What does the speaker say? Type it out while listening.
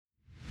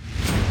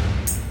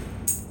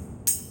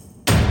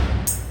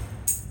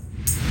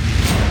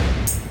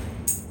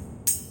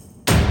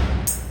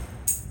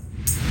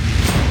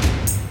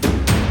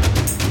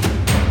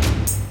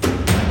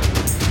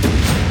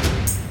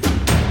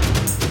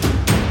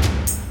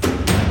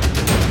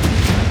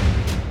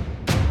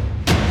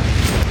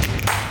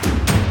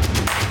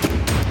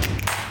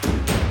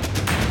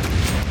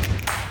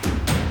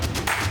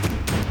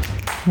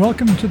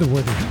Welcome to the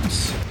Worthy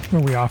House,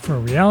 where we offer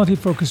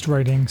reality-focused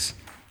writings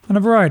on a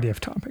variety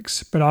of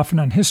topics, but often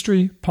on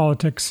history,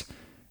 politics,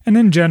 and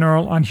in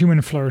general on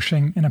human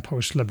flourishing in a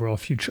post-liberal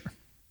future.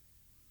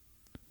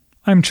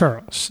 I'm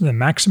Charles, the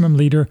maximum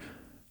leader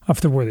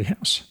of the Worthy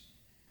House.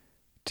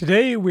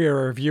 Today we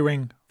are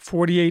reviewing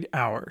 48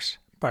 Hours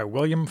by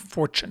William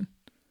Fortschen.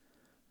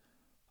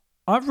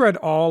 I've read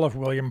all of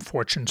William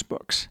Fortschen's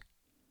books.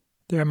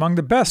 They're among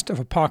the best of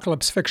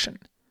apocalypse fiction,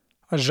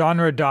 a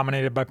genre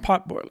dominated by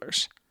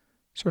potboilers.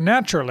 So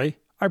naturally,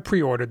 I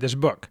pre-ordered this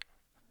book.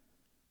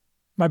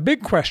 My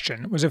big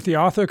question was if the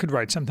author could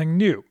write something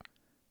new,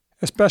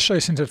 especially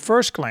since at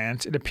first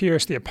glance it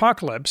appears the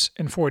apocalypse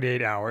in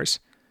 48 Hours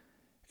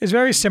is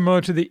very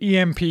similar to the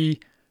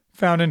EMP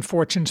found in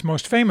Fortschen's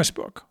most famous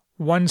book,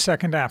 1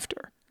 Second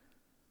After.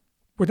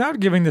 Without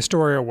giving the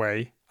story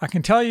away, I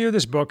can tell you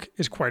this book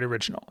is quite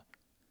original.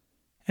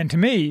 And to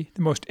me,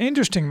 the most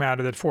interesting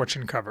matter that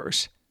Fortschen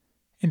covers,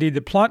 indeed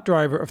the plot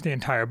driver of the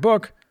entire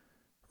book,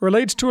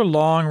 relates to a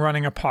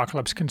long-running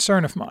apocalypse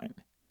concern of mine.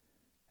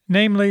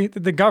 Namely,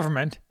 that the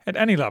government, at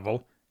any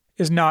level,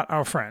 is not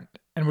our friend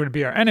and would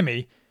be our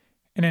enemy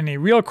in any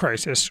real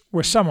crisis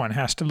where someone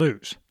has to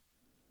lose.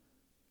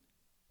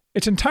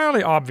 It's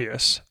entirely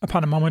obvious,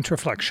 upon a moment's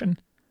reflection,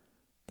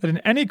 that in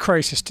any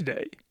crisis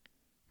today,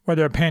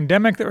 whether a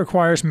pandemic that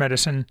requires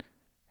medicine,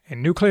 a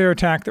nuclear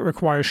attack that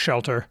requires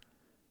shelter,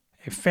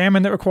 a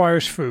famine that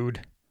requires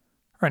food,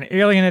 or an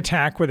alien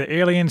attack where the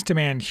aliens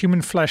demand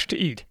human flesh to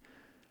eat,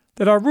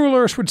 that our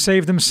rulers would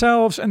save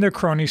themselves and their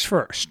cronies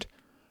first,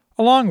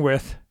 along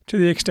with, to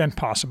the extent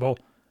possible,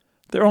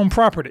 their own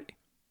property,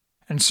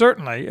 and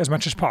certainly, as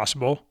much as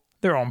possible,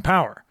 their own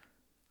power.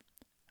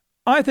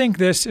 I think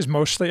this is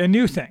mostly a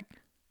new thing,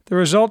 the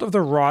result of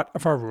the rot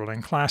of our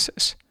ruling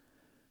classes,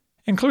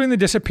 including the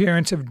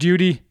disappearance of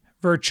duty,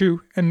 virtue,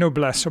 and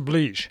noblesse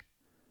oblige.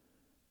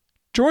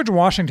 George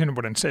Washington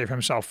wouldn't save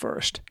himself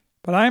first,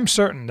 but I am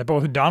certain that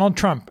both Donald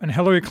Trump and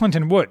Hillary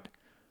Clinton would,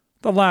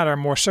 the latter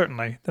more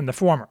certainly than the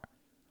former.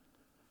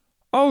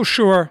 Oh,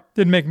 sure,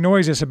 they'd make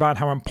noises about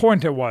how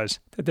important it was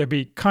that there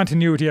be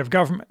continuity of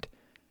government,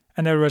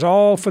 and that it was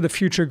all for the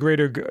future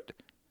greater good.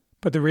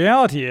 But the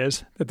reality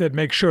is that they'd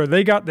make sure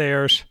they got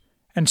theirs,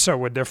 and so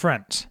would their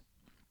friends.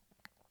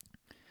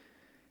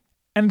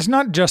 And it's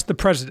not just the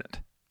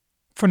president.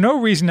 For no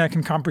reason I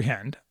can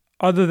comprehend,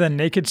 other than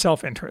naked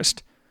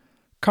self-interest,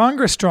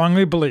 Congress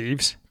strongly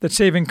believes that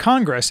saving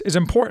Congress is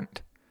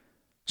important.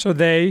 So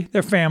they,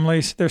 their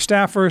families, their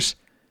staffers,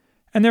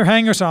 and their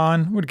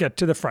hangers-on would get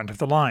to the front of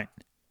the line.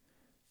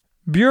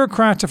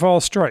 Bureaucrats of all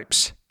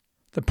stripes,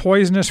 the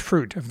poisonous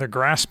fruit of the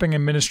grasping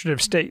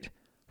administrative state,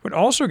 would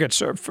also get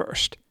served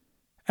first.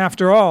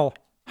 After all,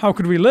 how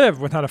could we live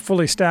without a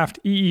fully staffed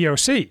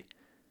EEOC?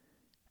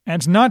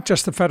 And it's not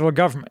just the federal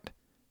government.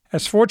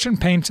 As Fortschen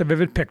paints a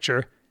vivid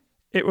picture,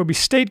 it would be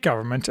state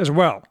governments as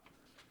well.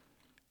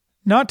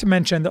 Not to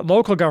mention that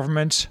local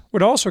governments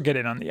would also get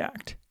in on the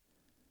act.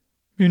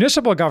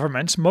 Municipal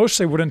governments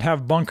mostly wouldn't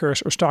have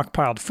bunkers or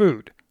stockpiled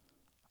food,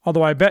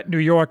 although I bet New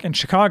York and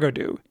Chicago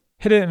do,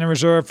 hidden in a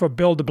reserve for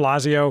Bill de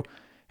Blasio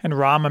and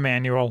Rahm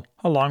Emanuel,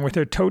 along with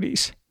their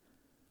toadies.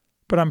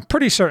 But I'm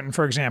pretty certain,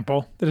 for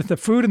example, that if the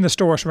food in the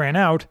stores ran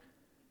out,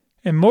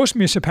 in most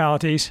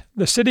municipalities,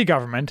 the city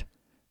government,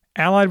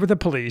 allied with the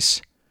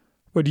police,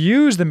 would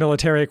use the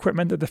military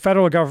equipment that the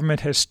federal government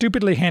has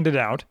stupidly handed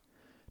out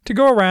to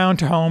go around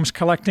to homes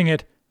collecting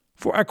it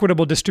for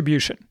equitable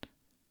distribution.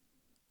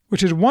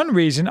 Which is one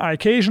reason I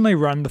occasionally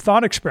run the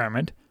thought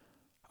experiment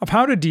of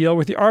how to deal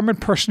with the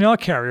armored personnel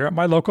carrier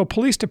my local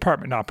police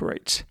department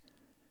operates.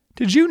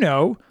 Did you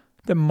know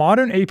that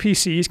modern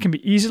APCs can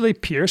be easily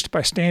pierced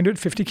by standard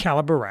 .50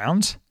 caliber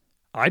rounds?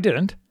 I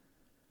didn't.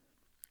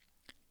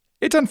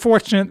 It's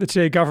unfortunate that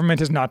today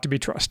government is not to be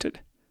trusted.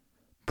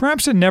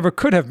 Perhaps it never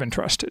could have been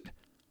trusted,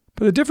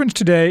 but the difference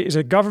today is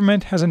that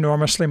government has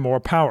enormously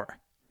more power.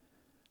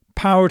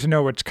 Power to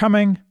know what's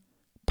coming,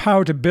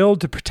 power to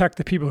build to protect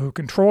the people who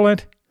control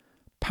it,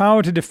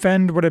 power to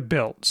defend what it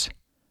builds.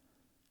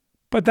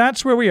 But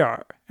that's where we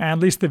are, and at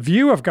least the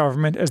view of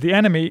government as the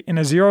enemy in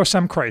a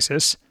zero-sum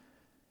crisis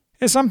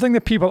is something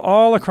that people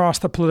all across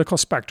the political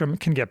spectrum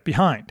can get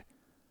behind,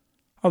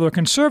 although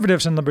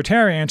conservatives and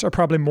libertarians are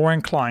probably more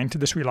inclined to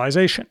this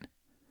realization.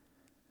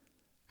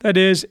 That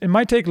is, it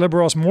might take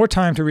liberals more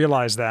time to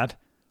realize that,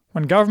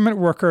 when government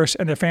workers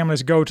and their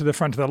families go to the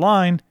front of the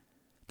line,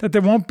 that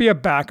there won't be a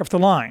back of the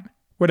line,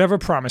 whatever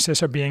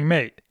promises are being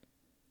made.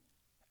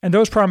 And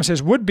those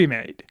promises would be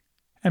made,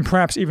 and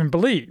perhaps even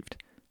believed,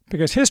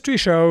 because history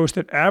shows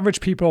that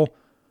average people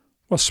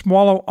will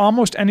swallow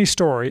almost any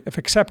story if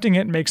accepting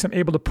it makes them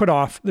able to put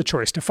off the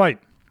choice to fight.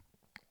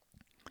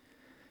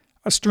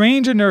 A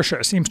strange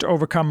inertia seems to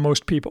overcome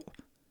most people.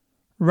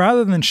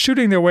 Rather than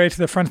shooting their way to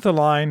the front of the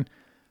line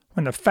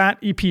when the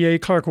fat EPA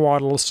clerk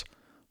waddles,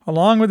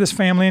 along with his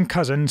family and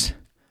cousins,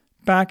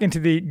 back into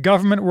the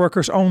government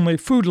workers-only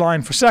food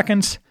line for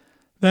seconds,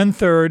 then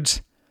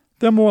thirds,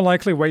 they'll more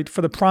likely wait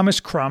for the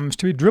promised crumbs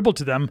to be dribbled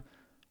to them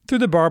through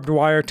the barbed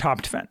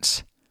wire-topped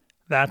fence.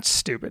 That's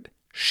stupid.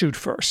 Shoot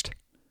first.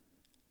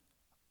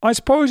 I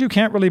suppose you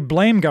can't really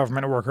blame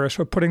government workers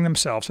for putting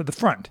themselves at the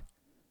front.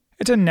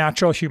 It's a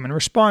natural human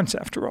response,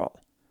 after all.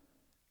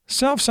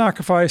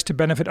 Self-sacrifice to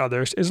benefit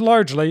others is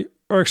largely,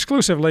 or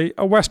exclusively,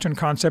 a Western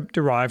concept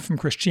derived from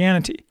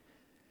Christianity,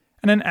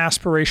 and an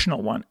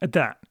aspirational one at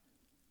that.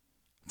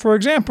 For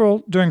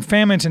example, during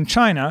famines in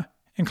China,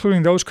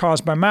 including those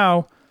caused by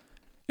Mao,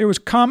 it was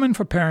common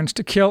for parents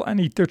to kill and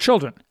eat their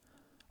children,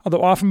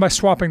 although often by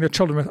swapping their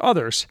children with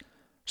others,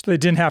 so they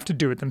didn't have to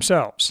do it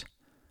themselves.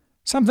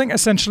 Something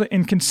essentially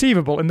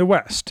inconceivable in the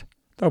West,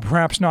 though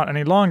perhaps not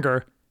any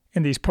longer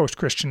in these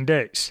post-Christian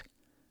days.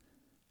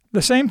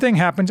 The same thing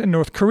happens in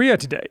North Korea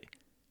today,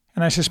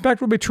 and I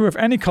suspect will be true of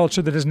any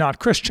culture that is not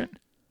Christian,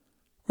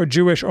 or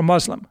Jewish or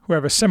Muslim, who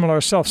have a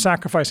similar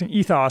self-sacrificing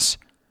ethos,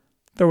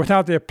 though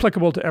without the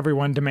applicable to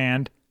everyone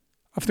demand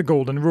of the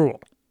Golden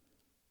Rule.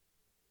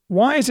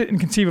 Why is it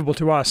inconceivable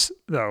to us,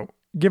 though,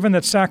 given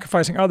that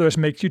sacrificing others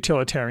makes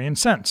utilitarian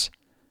sense?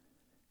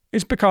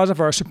 It's because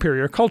of our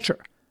superior culture,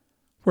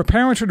 where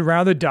parents would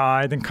rather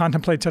die than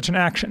contemplate such an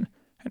action,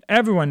 and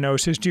everyone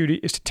knows his duty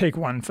is to take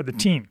one for the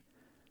team.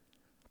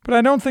 But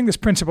I don't think this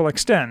principle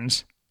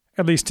extends,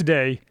 at least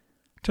today,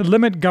 to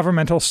limit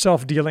governmental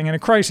self-dealing in a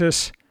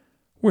crisis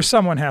where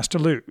someone has to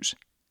lose.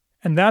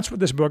 And that's what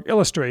this book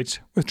illustrates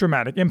with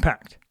dramatic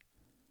impact.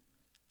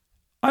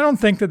 I don't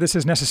think that this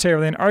is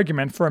necessarily an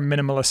argument for a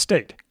minimalist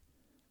state.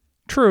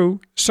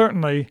 True,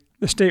 certainly,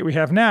 the state we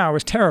have now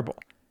is terrible,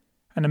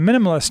 and a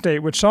minimalist state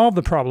would solve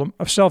the problem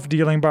of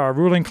self-dealing by our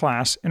ruling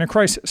class in a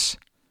crisis.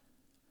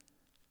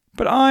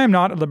 But I am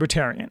not a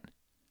libertarian.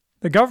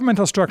 The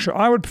governmental structure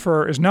I would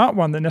prefer is not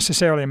one that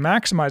necessarily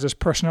maximizes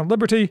personal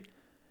liberty,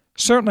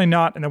 certainly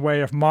not in the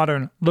way of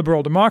modern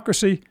liberal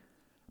democracy,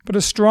 but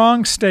a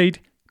strong state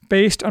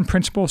based on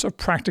principles of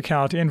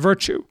practicality and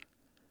virtue.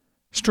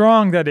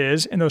 Strong, that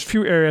is, in those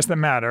few areas that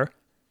matter,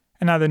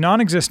 and either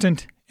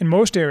non-existent in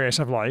most areas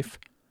of life,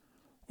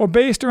 or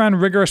based around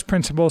rigorous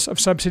principles of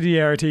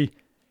subsidiarity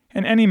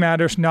in any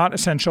matters not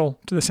essential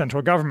to the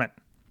central government.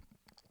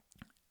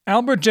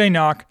 Albert J.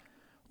 Nock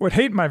would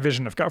hate my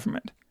vision of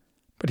government,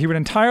 but he would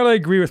entirely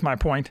agree with my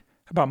point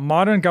about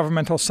modern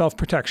governmental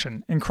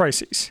self-protection in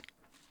crises.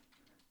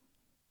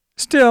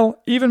 Still,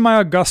 even my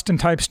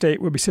Augustine-type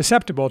state would be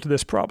susceptible to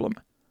this problem,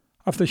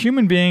 of the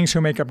human beings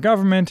who make up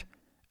government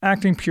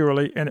acting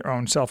purely in their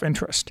own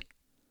self-interest.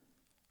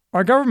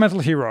 Our governmental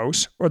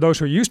heroes, or those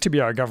who used to be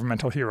our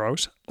governmental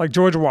heroes, like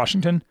George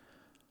Washington,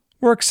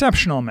 were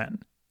exceptional men.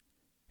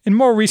 In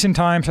more recent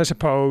times, I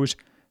suppose,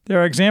 there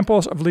are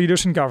examples of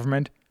leaders in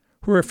government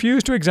who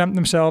refuse to exempt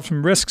themselves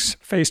from risks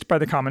faced by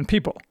the common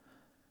people,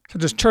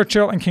 such as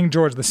Churchill and King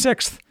George VI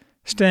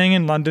staying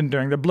in London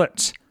during the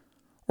Blitz,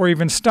 or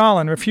even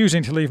Stalin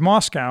refusing to leave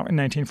Moscow in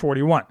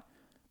 1941,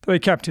 though he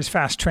kept his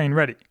fast train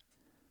ready.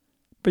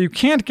 But you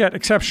can't get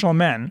exceptional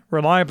men,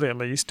 reliably at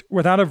least,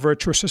 without a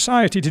virtuous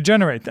society to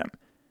generate them,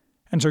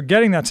 and so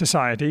getting that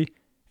society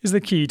is the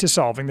key to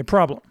solving the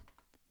problem.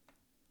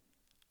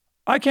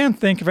 I can't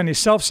think of any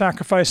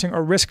self-sacrificing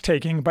or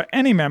risk-taking by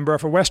any member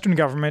of a Western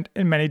government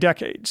in many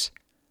decades.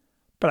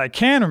 But I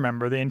can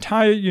remember the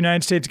entire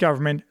United States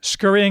government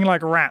scurrying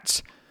like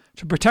rats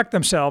to protect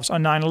themselves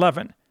on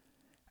 9/11,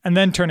 and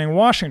then turning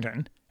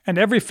Washington and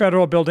every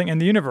federal building in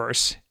the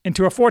universe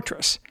into a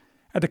fortress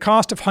at the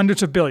cost of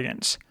hundreds of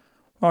billions,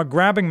 while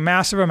grabbing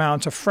massive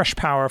amounts of fresh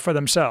power for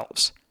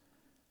themselves.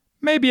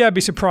 Maybe I'd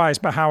be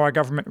surprised by how our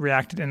government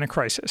reacted in a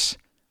crisis,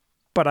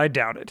 but I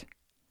doubt it.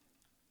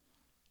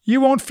 You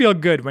won't feel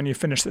good when you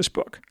finish this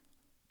book,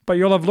 but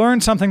you'll have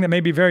learned something that may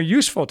be very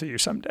useful to you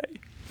someday,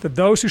 that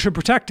those who should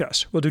protect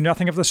us will do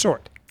nothing of the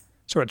sort,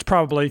 so it's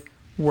probably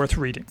worth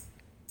reading.